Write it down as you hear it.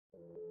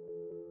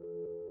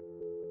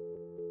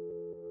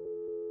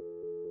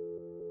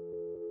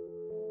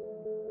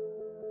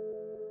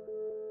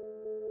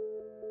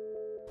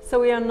So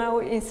we are now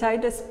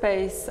inside the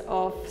space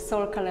of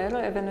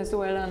Calero, a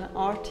Venezuelan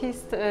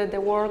artist.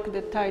 The work,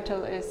 the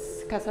title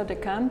is Casa de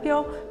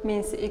Cambio,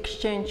 means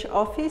exchange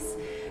office.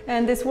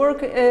 And this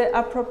work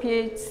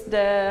appropriates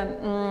the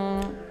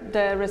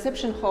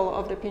reception hall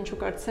of the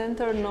Pinchuk Art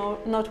Center,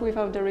 not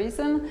without the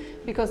reason,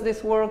 because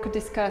this work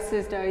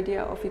discusses the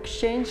idea of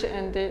exchange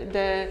and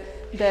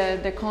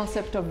the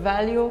concept of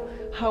value,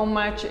 how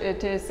much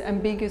it is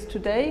ambiguous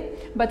today,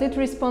 but it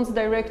responds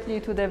directly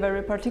to the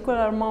very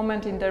particular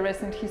moment in the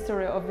recent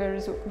history of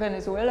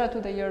Venezuela,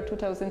 to the year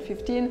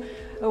 2015,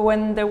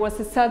 when there was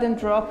a sudden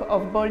drop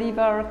of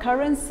Bolivar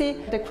currency,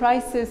 the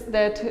crisis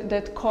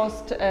that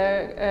caused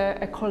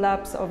a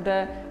collapse of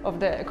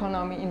the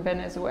economy in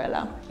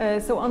Venezuela.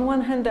 So on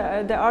one hand,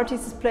 the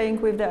artist is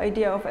playing with the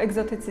idea of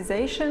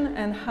exoticization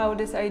and how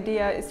this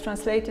idea is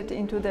translated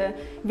into the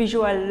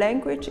visual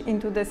language,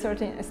 into the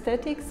certain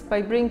aesthetics,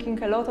 by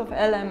bringing a lot of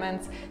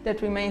elements that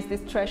remains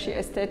this trashy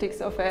aesthetics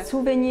of a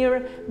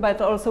souvenir,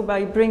 but also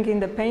by bringing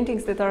the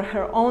paintings that are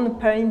her own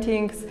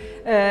paintings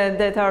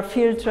that are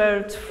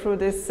filtered through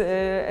this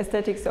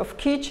aesthetics of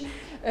kitsch.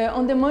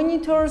 On the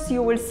monitors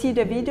you will see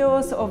the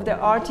videos of the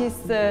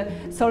artist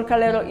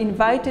Calero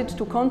invited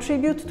to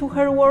contribute to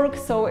her work,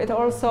 so it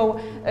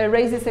also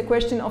raises a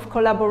question of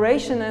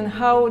collaboration and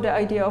how the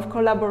idea of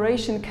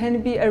collaboration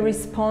can be a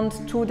response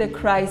to the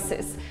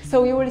crisis.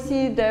 So you will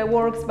see the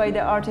works by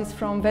the artists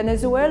from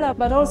Venezuela,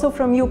 but also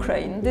from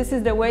Ukraine. This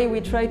is the way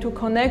we try to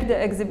connect the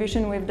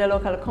exhibition with the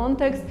local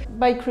context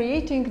by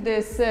creating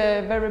this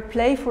very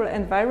playful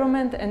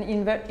environment, an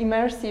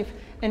immersive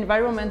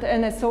environment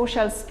and a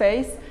social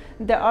space.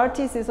 The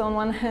artist is on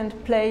one hand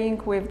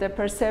playing with the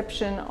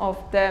perception of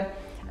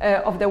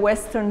the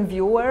Western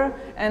viewer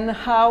and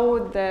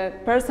how the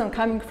person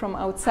coming from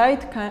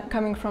outside,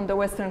 coming from the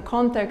Western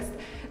context,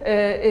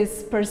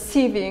 is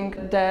perceiving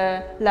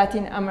the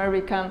Latin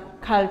American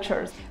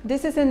cultures.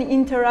 This is an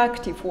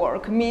interactive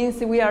work,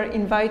 means we are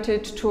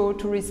invited to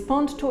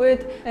respond to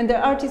it, and the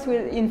artist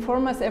will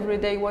inform us every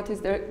day what is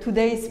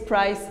today's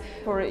price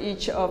for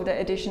each of the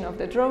edition of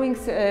the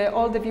drawings.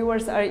 All the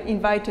viewers are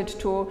invited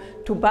to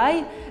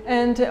buy,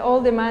 and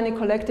all the money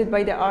collected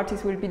by the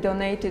artist will be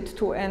donated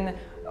to an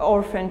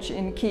orphanage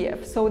in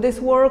Kiev. So this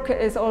work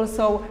is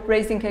also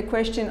raising a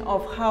question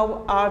of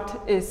how art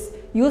is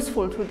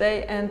useful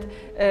today, and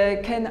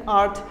can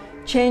art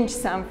change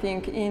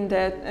something in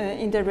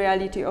the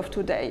reality of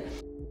today.